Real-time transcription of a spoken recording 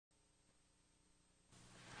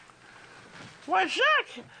Why,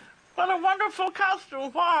 Jacques, what a wonderful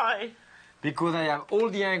costume. Why? Because I have all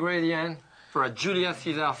the ingredients for a Julius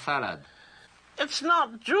Caesar salad. It's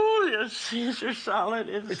not Julius Caesar salad.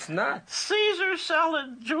 It's not? Caesar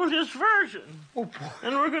salad, Julius version. Oh, boy.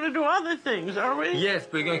 And we're going to do other things, are we? Yes,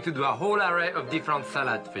 we're going to do a whole array of different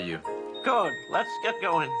salads for you. Good. Let's get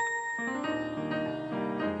going.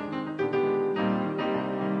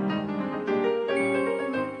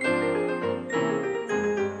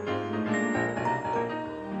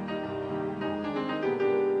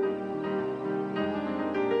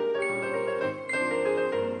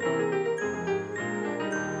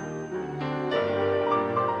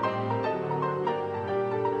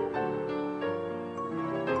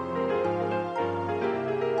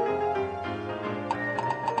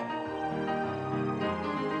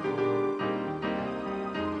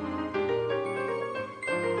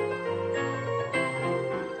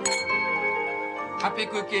 Happy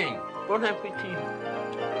cooking. Bon appetit.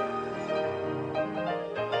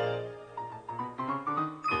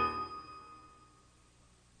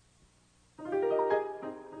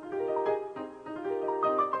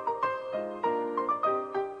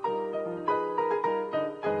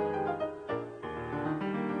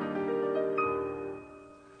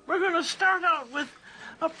 We're going to start out with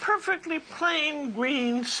a perfectly plain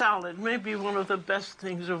green salad, maybe one of the best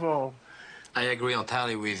things of all. I agree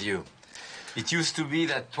entirely with you. It used to be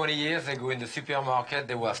that 20 years ago in the supermarket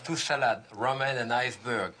there was two salads, romaine and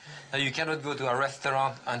iceberg. Now you cannot go to a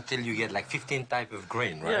restaurant until you get like 15 types of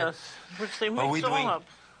green, right? Yes, which they But mix we're doing all up.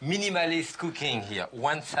 minimalist cooking here,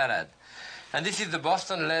 one salad. And this is the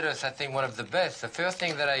Boston lettuce, I think one of the best. The first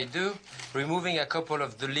thing that I do, removing a couple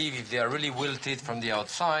of the leaves if they are really wilted from the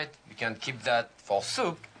outside. You can keep that for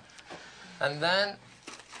soup. And then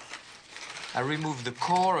I remove the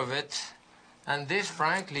core of it. And this,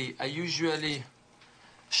 frankly, I usually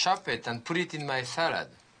chop it and put it in my salad,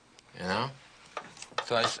 you know?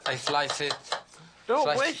 So I slice it.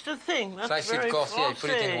 Don't waste a thing. That's slice very it coarsely, I put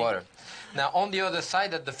it in Francais. water. Now, on the other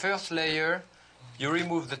side, at the first layer, you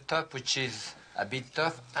remove the top, which is a bit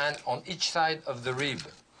tough, and on each side of the rib.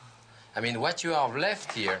 I mean, what you have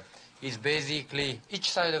left here is basically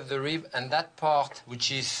each side of the rib and that part,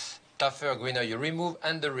 which is tougher, greener, you remove,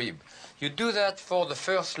 and the rib. You do that for the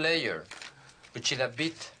first layer, which is a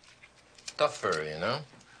bit tougher, you know?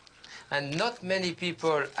 And not many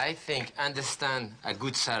people, I think, understand a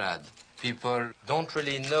good salad. People don't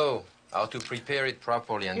really know how to prepare it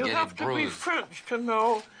properly and You get have it to be bruised. French to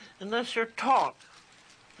know, unless you're taught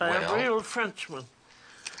by Well, a real Frenchman.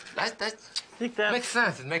 That Think that makes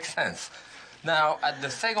sense, it makes sense. Now, at the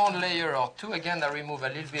second layer or two, again, I remove a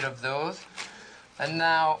little bit of those. And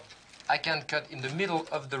now I can cut in the middle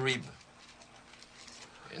of the rib.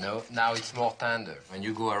 You know, now it's more tender. When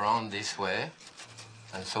you go around this way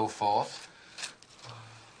and so forth,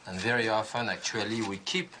 and very often, actually, we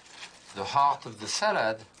keep the heart of the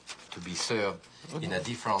salad to be served in a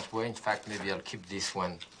different way. In fact, maybe I'll keep this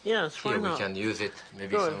one Yes, why here. We not? can use it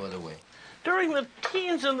maybe Good. some other way. During the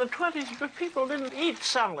teens and the 20s, but people didn't eat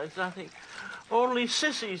salads, I think. Only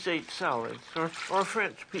sissies ate salads, or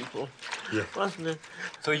French people, wasn't it?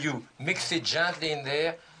 So you mix it gently in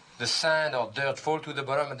there, the sand or dirt fall to the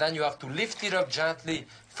bottom, and then you have to lift it up gently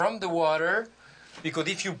from the water, because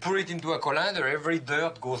if you pour it into a colander, every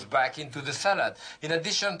dirt goes back into the salad. In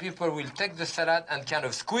addition, people will take the salad and kind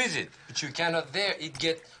of squeeze it, which you cannot there, it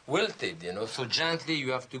gets wilted, you know. So gently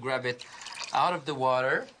you have to grab it out of the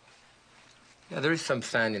water. Yeah, there is some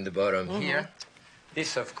sand in the bottom here.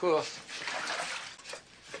 This, of course,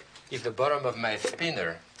 is the bottom of my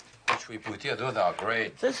spinner, which we put here. Those are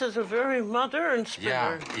great. This is a very modern spinner.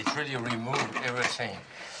 Yeah, it really removed everything.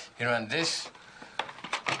 You know, and this,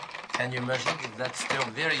 can you imagine if that's still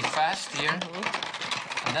very fast here?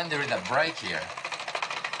 And then there is a break here.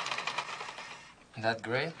 Isn't that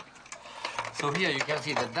great? So here you can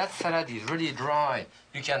see that that salad is really dry.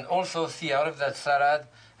 You can also see out of that salad,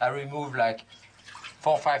 I remove like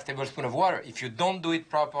 4 or 5 tablespoons of water. If you don't do it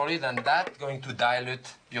properly, then that's going to dilute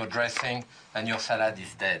your dressing and your salad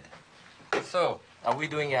is dead. So, are we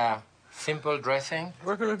doing a simple dressing?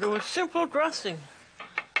 We're going to do a simple dressing.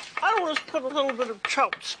 I always put a little bit of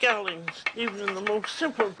chopped scallions, even in the most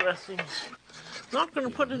simple dressings. Not going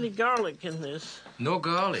to put any garlic in this. No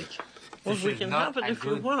garlic. Well, This we is can not have it a if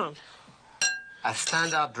you good- want. A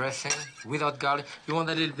standard dressing without garlic. You want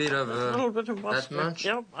a little bit of A little bit of mustard. that much?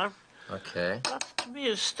 Yep, Okay. that to me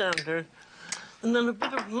is standard. And then a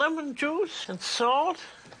bit of lemon juice and salt.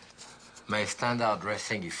 My standard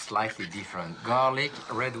dressing is slightly different. Garlic,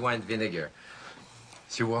 red wine vinegar.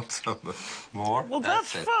 Do you want some more? Well,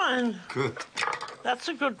 that's it. fine. Good. That's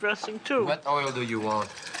a good dressing, too. What oil do you want?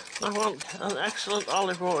 I want an excellent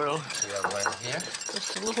olive oil. We have one here.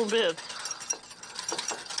 Just a little bit.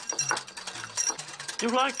 Do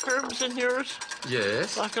you like herbs in yours?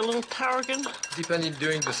 Yes. Like a little tarragon? Depending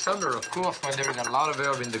during the summer, of course, when there is a lot of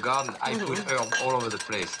herb in the garden, I put herb all over the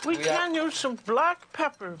place. We can use some black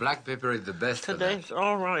pepper. Black pepper is the best Today. for that.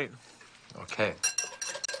 All right. Okay.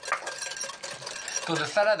 So the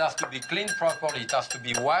salad has to be cleaned properly, it has to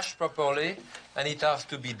be washed properly, and it has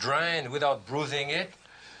to be drained without bruising it,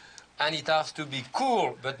 and it has to be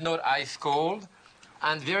cool, but not ice cold.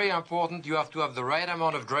 And very important, you have to have the right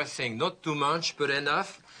amount of dressing, not too much, but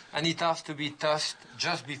enough, and it has to be tossed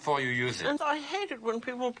just before you use it. And I hate it when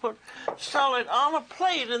people put salad on a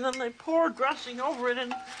plate and then they pour dressing over it,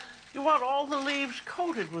 and you want all the leaves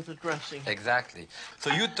coated with the dressing. Exactly.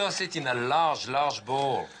 So you toss it in a large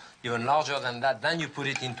bowl, even larger than that, then you put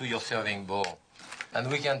it into your serving bowl. And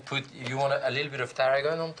we can put, you want a little bit of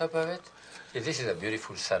tarragon on top of it? Yeah, this is a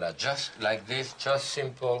beautiful salad, just like this, just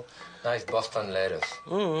simple, nice Boston lettuce.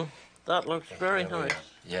 That looks very nice.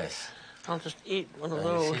 Yes. I'll just eat one of And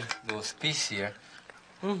those. you see those pieces here.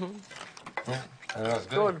 That's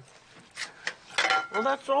good. Well,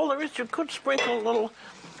 that's all there is. You could sprinkle a little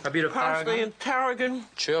A bit of parsley tarragon. and tarragon.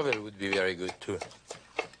 Chervil would be very good too.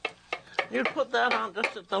 You'd put that on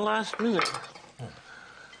just at the last minute.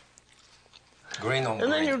 Green on And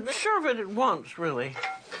green. then you'd serve it at once, really.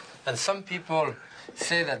 And some people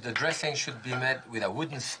say that the dressing should be made with a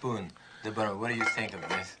wooden spoon. Deborah, what do you think of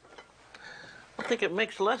this? I think it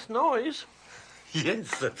makes less noise.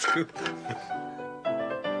 Yes, that's good.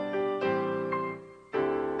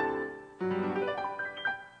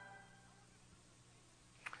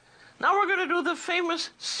 Now we're going to do the famous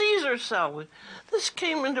Caesar salad. This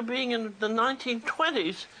came into being in the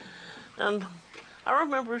 1920s. And I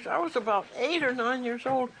remember I was about 8 or 9 years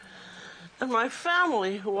old. And my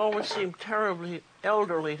family, who always seemed terribly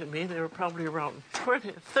elderly to me, they were probably around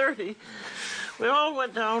 30, we all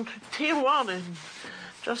went down to Tijuana,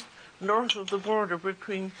 just north of the border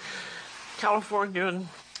between California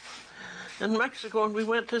and Mexico, and we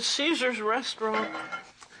went to Caesar's restaurant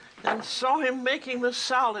and saw him making the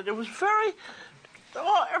salad. It was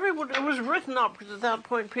it was written up, because at that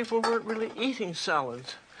point people weren't really eating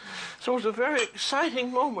salads. So it was a very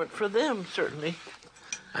exciting moment for them, certainly.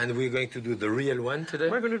 And we're going to do the real one today?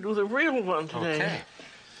 We're going to do the real one today. Okay.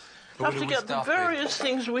 We have to get the various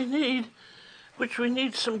things we need, which we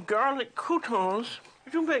need some garlic croutons.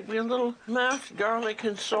 Would you make me a little mashed garlic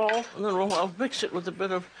and salt, and then I'll mix it with a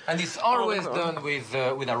bit of... And it's always done with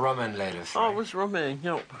a romaine lettuce, right? Always romaine,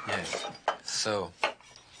 yep. Yes. So,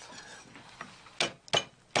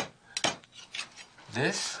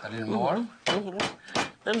 this, a little more.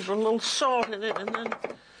 Then put a little salt in it, and then...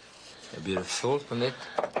 A bit of salt on it.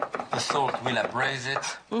 The salt will abrase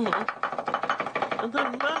it. And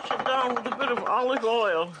then mash it down with a bit of olive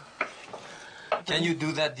oil. Can you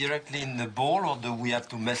do that directly in the bowl, or do we have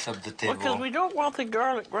to mess up the table? Because we don't want the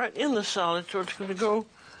garlic right in the salad, so it's going to go...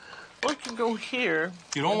 Well, it can go here.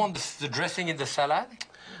 You don't want the dressing in the salad?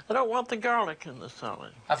 I don't want the garlic in the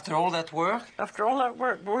salad. After all that work? After all that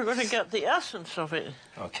work, we're going to get the essence of it.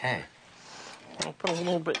 Okay. I'll put a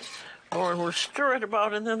little bit more, and we'll stir it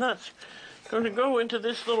about, and then that's going to go into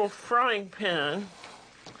this little frying pan.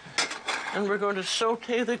 And we're going to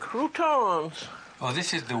saute the croutons. Oh,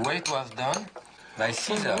 this is the way it was done by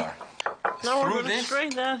Caesar. Now we're going to strain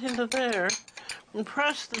that into there and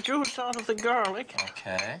press the juice out of the garlic.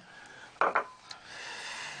 Okay.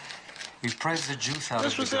 We press the juice out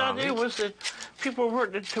This of was the the garlic. idea, was that people were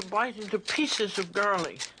to bite into pieces of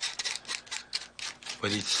garlic.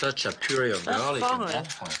 But it's such a puree of That's garlic fine. at that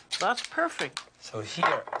point. That's perfect. So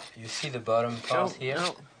here, you see the bottom part here?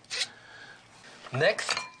 No.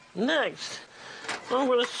 Next, Next, I'm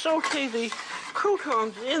going to saute the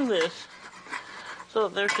croutons in this so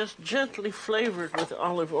that they're just gently flavored with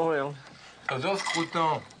olive oil. so those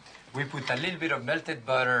croutons, we put a little bit of melted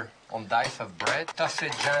butter on dice of bread, toss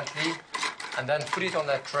it gently, and then put it on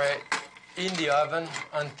a tray in the oven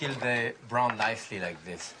until they brown nicely like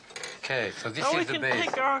this. Okay, so this Now we is the can base.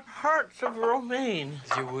 take our hearts of romaine.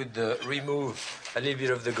 You would remove a little bit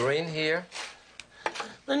of the green here.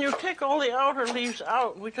 Then you take all the outer leaves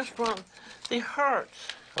out. We just want the hearts.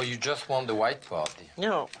 Or you just want the white part.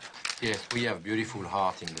 No, Yes, we have beautiful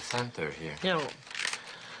heart in the center here. no.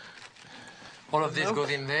 All of this goes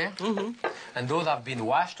in there. And those have been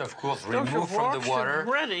washed, of course, removed from the water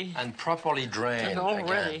ready and properly drained and all again.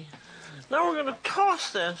 ready. Now we're going to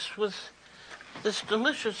toss this with this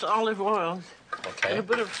delicious olive oil and Okay. a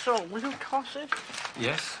bit of salt. Will you toss it,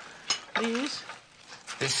 Yes. please?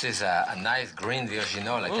 This is a nice green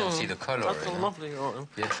virginal. I can see the color. That's a lovely orange.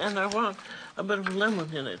 Yes. And I want a bit of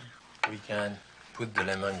lemon in it. We can put the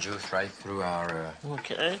lemon juice right through our...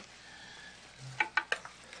 Okay.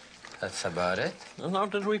 That's about it. And now,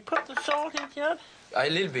 did we put the salt in yet? A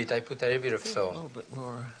little bit. I put a little bit of A salt. little bit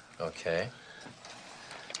more. Okay.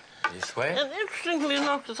 This way. And interestingly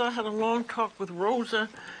enough, as I had a long talk with Rosa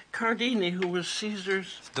Cardini, who was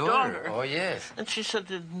Caesar's daughter. Oh, yes. And she said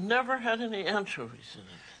they'd never had any anchovies in it.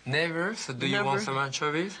 Never? So do you want some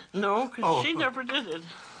anchovies? No, because she never did it.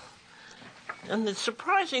 And the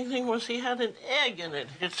surprising thing was he had an egg in it.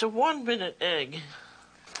 It's a 1-minute egg.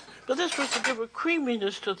 But this was to give a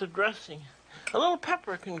creaminess to the dressing. A little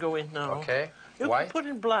pepper can go in now. Okay. You White? can put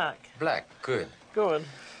in black. Black. Good. Good.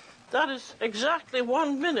 That is exactly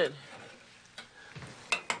 1 minute.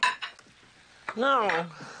 Now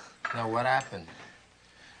what happened?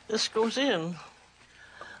 this goes in.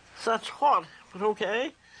 That's hot, but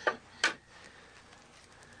okay.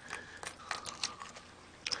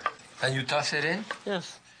 And you toss it in?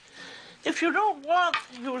 Yes. If you don't want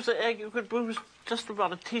to use the egg, you could use just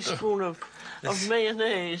about a teaspoon of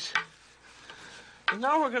mayonnaise. And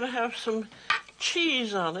now we're going to have some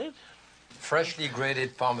cheese on it. Freshly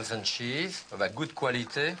grated Parmesan cheese of a good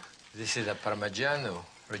quality. This is a Parmigiano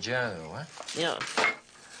Reggiano, huh? Yeah.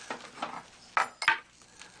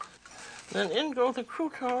 Then in go the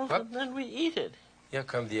croutons, and then we eat it. Here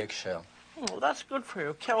come the eggshell. Oh, that's good for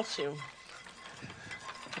you, calcium.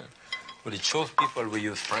 Well, it shows people we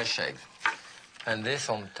use fresh eggs. And this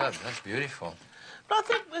on top, that's beautiful. But I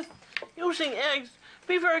think with using eggs,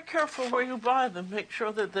 be very careful where you buy them. Make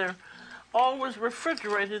sure that they're always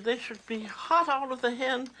refrigerated. They should be hot out of the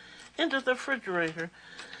hen into the refrigerator.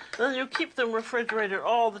 Then you keep them refrigerated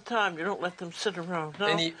all the time. You don't let them sit around. No,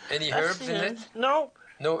 Any herbs in it? No.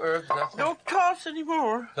 No herbs, nothing? Don't toss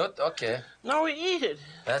anymore. Not, okay. No, we eat it.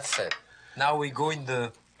 That's it. Now we go in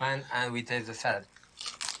the pan and we taste the salad.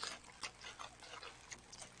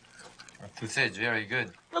 To say it's very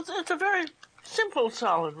good. It's a very simple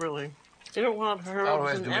salad, really. You don't want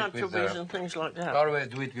herbs and do it with anchovies and things like that. Always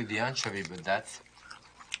do it with the anchovy, but that's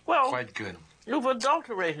quite good. You've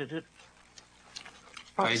adulterated it.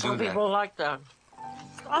 I Some do that. people like that.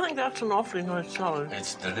 I think that's an awfully nice salad.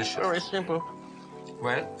 It's delicious. Very simple.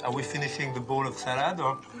 Well, are we finishing the bowl of salad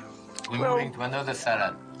or we're Well- moving to another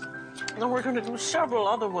salad? Now we're going to do several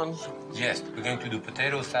other ones. Yes, we're going to do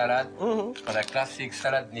potato salad and a classic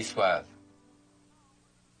salad niçoise.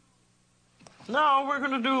 Now we're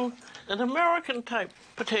going to do an American-type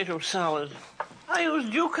potato salad. I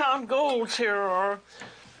used Yukon Golds here,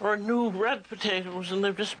 or new red potatoes, and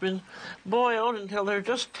they've just been boiled until they're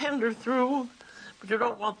just tender through, but you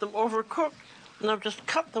don't want them overcooked. And I've just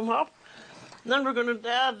cut them up. And then we're going to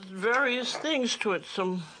add various things to it.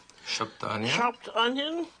 Some chopped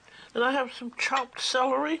onion, and I have some chopped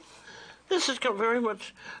celery. This is very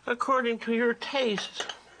much according to your taste.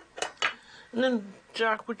 And then,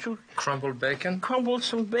 Jack, would you Crumbled bacon? crumble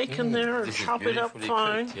some bacon there and chop it up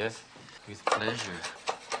fine? Cooked, yes, with pleasure.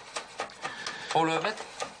 All of it?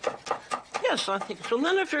 Yes, I think so. And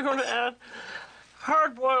then if you're going to add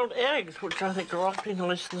hard-boiled eggs, which I think are awfully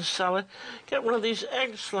nice in the salad, get one of these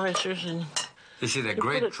egg slicers and This is a put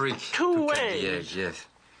great it trick two to cut ways. the eggs, yes.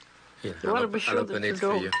 Here, You want to be sure I'll that open you it for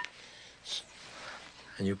don't you.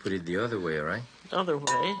 And you put it the other way, right? other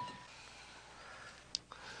way.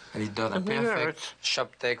 And it does a And here perfect it's-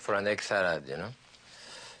 chopped egg for an egg salad, you know?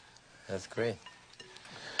 That's great.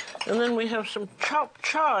 And then we have some chopped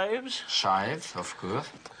chives, Chives, of course.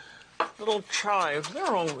 little chives. They're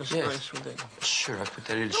always Yes. nice with it. Sure, I put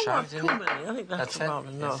a little Don't want chives in too it. many. I think that's That's it? about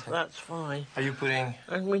enough. Yes. That's fine. Are you putting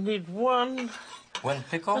And we need one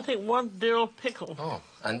pickle? I think one dill pickle. Oh,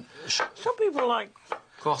 and Some people like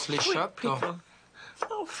coarsely sweet chopped? Or? pickle.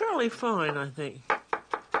 Oh, fairly fine, I think.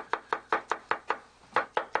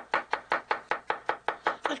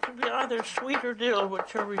 It could be either sweet or dill,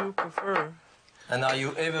 whichever you prefer. And are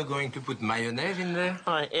you ever going to put mayonnaise in there?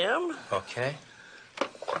 I am. Okay.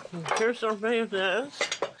 And here's our mayonnaise.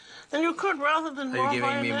 And you could, rather than Are you more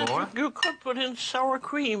giving me mayonnaise, more? you could put in sour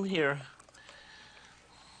cream here.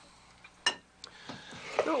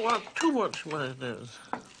 You don't want too much mayonnaise.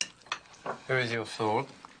 Here is your salt.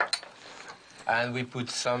 And we put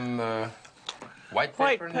some white White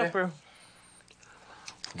pepper in there? pepper.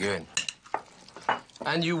 Good.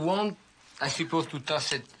 And you want, I suppose, to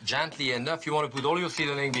toss it gently enough. You want to put all your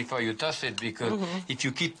seasoning before you toss it, because if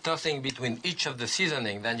you keep tossing between each of the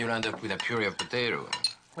seasoning, then you'll end up with a puree of potato,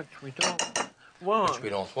 Which we don't want. which we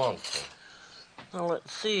don't want. So. Now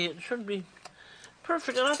let's see, it should be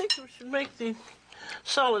perfect. And I think we should make the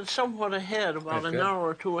salad somewhat ahead, about That's an good. hour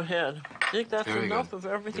or two ahead. I think that's Very enough good. of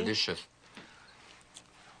everything. Delicious.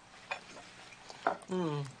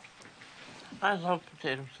 I love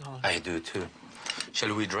potato salad. I do too.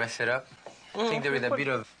 Shall we dress it up? I think there is a bit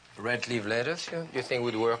of red leaf lettuce here. You think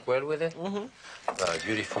would work well with it?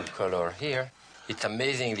 Beautiful color here. It's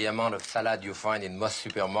amazing the amount of salad you find in most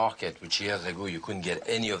supermarket, which years ago you couldn't get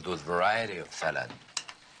any of those variety of salad.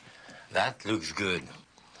 That looks good.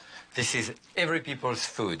 This is every people's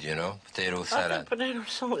food, you know, potato I salad. think potato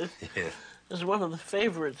salad Yes, is one of the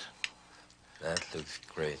favorites. that looks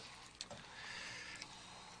great.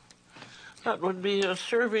 That would be a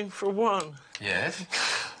serving for one. Yes.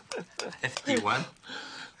 FT1.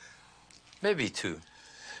 Maybe two.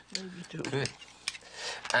 Maybe two. Good.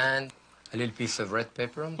 And a little piece of red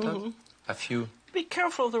pepper on top. A few. Be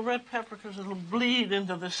careful of the red pepper because it'll bleed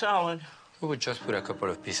into the salad. We would just put a couple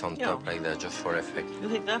of pieces on top like that, just for effect. You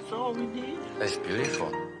think that's all we need? That's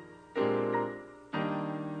beautiful.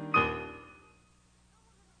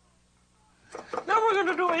 Now we're going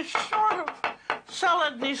to do a sort of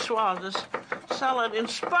salad niçoise. This salad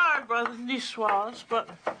inspired by the niçoise, but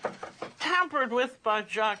tampered with by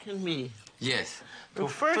Jacques and me. Yes. So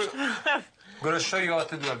first, I'm going to show you how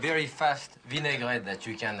to do a very fast vinaigrette that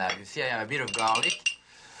you can have. You see, I have a bit of garlic.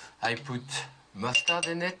 I put mustard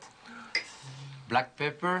in it, black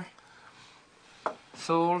pepper,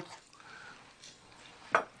 salt,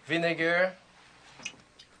 vinegar,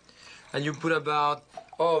 and you put about,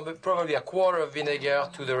 probably a quarter of vinegar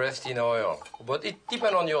to the rest in oil. But it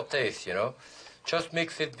depends on your taste, you know. Just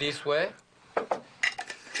mix it this way.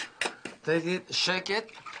 Take it, shake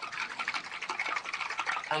it,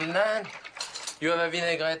 and then you have a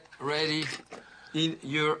vinaigrette ready in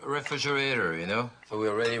your refrigerator, you know. So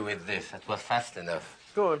we're ready with this. That was fast enough.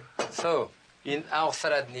 good. So, in our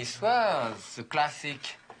salad niçoise, the classic,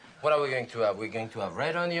 what are we going to have? We're going to have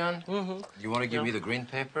red onion. You want to give me the green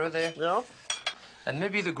pepper there? Yeah. And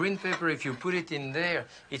maybe the green pepper, if you put it in there,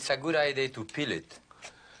 it's a good idea to peel it.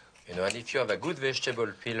 You know, and if you have a good vegetable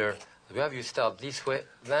peeler, you start this way,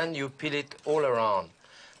 then you peel it all around.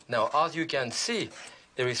 Now, as you can see,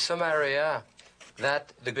 there is some area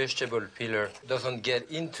that the vegetable peeler doesn't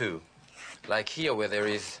get into. Like here, where there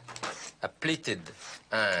is a pleated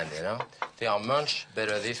end, you know. They are much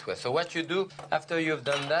better this way. So what you do, after you've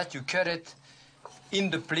done that, you cut it in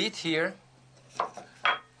the pleat here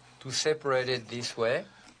to separate it this way.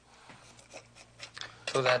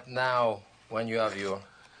 So that now, when you have your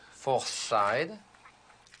fourth side,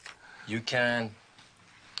 you can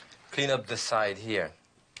clean up the side here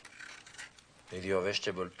with your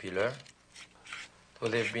vegetable peeler. So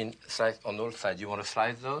they've been sliced on all sides. You want to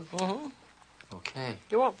slice those? Okay.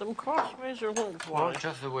 You want them crossways or lengthwise? Well,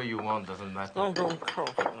 just the way you want, doesn't matter. I'll go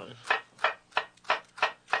crossways.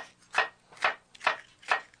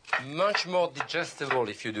 Much more digestible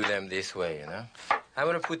if you do them this way, you know. I'm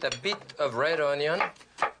going to put a bit of red onion.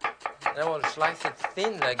 I want to slice it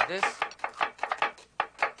thin like this.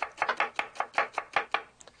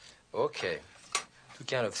 Okay. To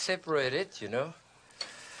kind of separate it, you know.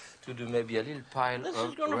 To do maybe a little pile This of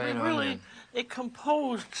is going to red be really onion. a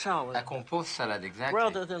composed A salad compost salad, exactly.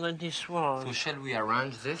 rather than a So niçoise. shall we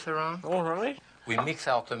arrange this around? All right. We mix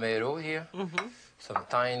our tomato here. Some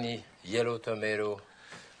tiny yellow tomato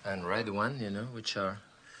and red one, you know, which are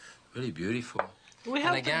really beautiful. We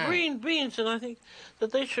have the green beans, and I think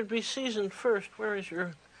that they should be seasoned first. Where is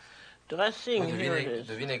your dressing? Well, Here it is.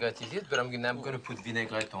 the vinaigrette is it, but I'm going to put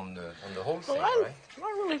vinaigrette on the whole Well, thing, I right?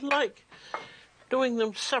 really like doing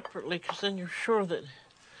them separately because then you're sure that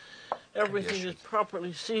everything is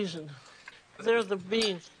properly seasoned. There the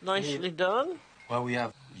beans, nicely done. Well, we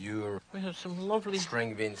have your We have some lovely.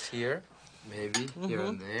 string beans here, maybe here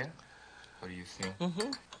and there. What do you think?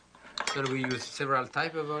 Shall we use several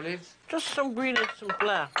type of olives? Just some green and some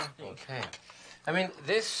black, I think. Okay. I mean,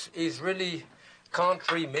 this is really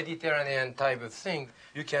country Mediterranean type of thing.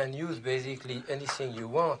 You can use basically anything you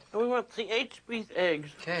want. And we want the HB eggs.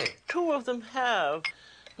 Okay. 2 of them have.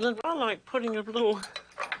 And then I like putting a little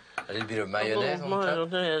Bit of mayonnaise on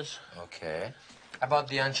top. mayonnaise. Okay. About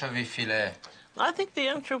the anchovy fillet. I think the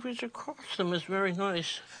anchovies across them is very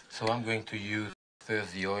nice. So I'm going to use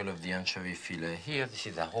first the oil of the anchovy fillet here. This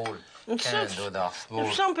is a whole And can, since though they are small.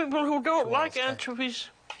 there's some people who don't small like stuff. anchovies,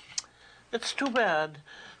 it's too bad.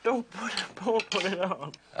 Don't put it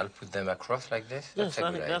on. I'll put them across like this. Yes, That's a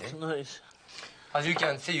I good think idea. that's nice. As you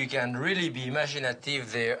can see, you can really be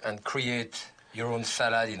imaginative there and create your own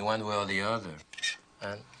salad in one way or the other.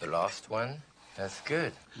 And the last one, that's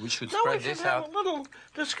good. We should Now spread we should this have out. a little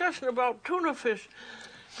discussion about tuna fish.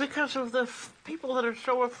 because of the people that are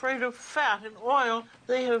so afraid of fat and oil.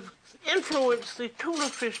 They have influenced the tuna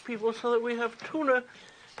fish people so that we have tuna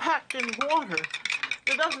packed in water.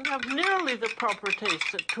 It doesn't have nearly the proper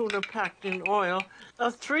taste that tuna packed in oil. A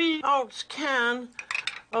 3-ounce can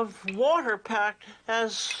of water packed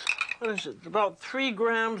has, what is it, about 3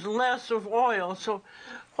 grams less of oil. So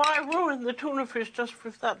why ruin the tuna fish just for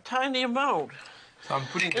that tiny amount? So I'm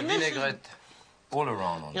putting the vinaigrette all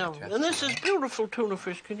around on it. And this is beautiful tuna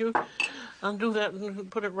fish. Can you undo that and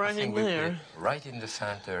put it right in there? Put it right in the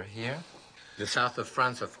center here. The south of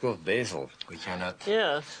France, of course, basil. We cannot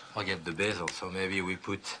forget the basil. So maybe we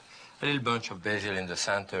put a little bunch of basil in the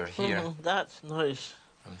center here. That's nice.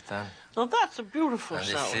 Sometimes. Now that's a beautiful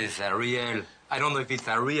salad. This is a real, I don't know if it's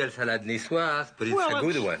a real salad niçoise, but it's a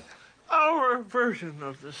good one. Our version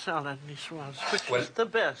of the salad niçoise, which is the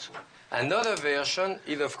best. Another version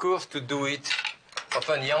is, of course, to do it.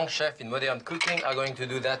 Often young chefs in modern cooking are going to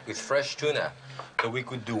do that with fresh tuna. So we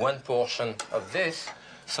could do one portion of this,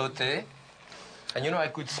 sauté. And you know, I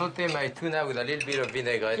could sauté my tuna with a little bit of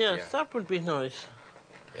vinaigrette here. Yes, that would be nice.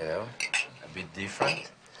 You know, a bit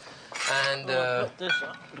different. And put this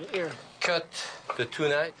up here. Cut the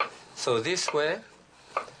tuna. So this way,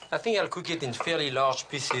 I think I'll cook it in fairly large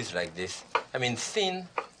pieces like this. I mean thin,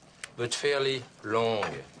 but fairly long.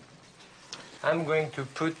 I'm going to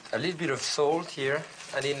put a little bit of salt here,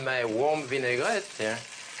 and in my warm vinaigrette here,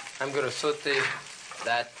 I'm going to saute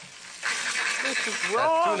that. This is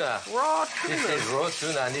raw tuna. This is raw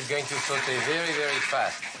tuna, and it's going to saute very, very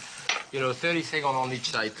fast. You know, 30 seconds on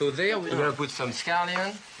each side. So there, we're going to put some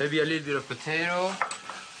scallion, maybe a little bit of potato,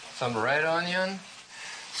 some red onion,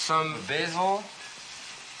 some basil,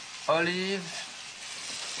 olive.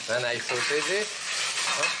 Then I saute this.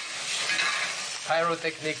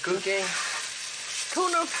 Pyrotechnic cooking.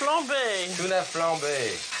 Tuna flambé. Tuna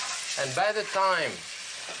flambé. And by the time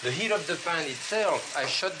the heat of the pan itself, I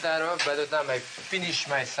shut that off. By the time I finish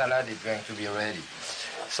my salad, it's going to be ready.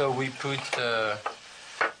 So we put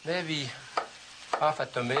maybe half a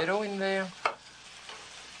tomato in there,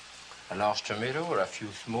 a large tomato or a few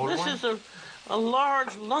small ones. This is a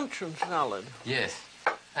large luncheon salad. Yes,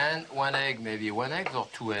 and 1 egg, maybe 1 egg or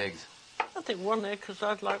 2 eggs. I think 1 egg, because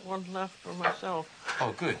I'd like one left for myself.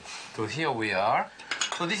 Oh, good. So here we are.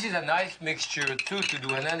 So this is a nice mixture, too, to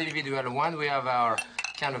do an individual one. We have our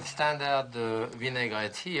kind of standard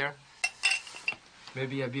vinaigrette here.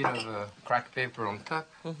 Maybe a bit of cracked pepper on top.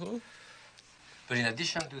 But in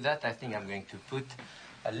addition to that, I think I'm going to put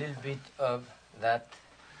a little bit of that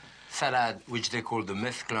salad, which they call the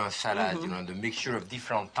mesclun salad, you know, the mixture of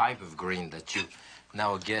different type of green that you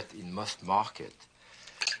now get in most market.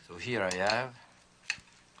 So here I have,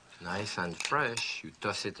 nice and fresh. You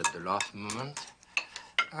toss it at the last moment.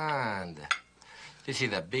 And this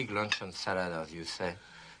is a big luncheon salad, as you say.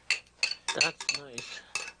 That's nice.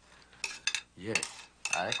 Yes,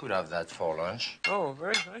 I could have that for lunch. Oh,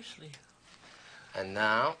 very nicely. And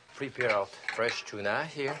now, prepare our fresh tuna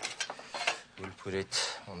here. We'll put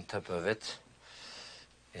it on top of it,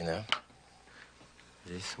 you know,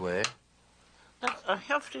 this way. That's a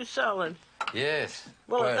hefty salad. Yes.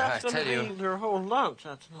 Well, if that's going to be your whole lunch,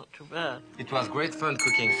 that's not too bad. It was great fun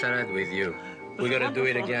cooking salad with you. We're going to do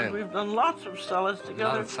it again. We've done lots of salads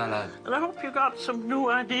together. Lots of salad. And I hope you got some new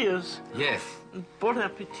ideas. Yes. And bon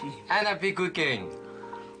appetit. And happy cooking.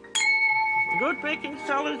 Good making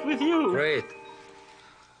salads with you. Great.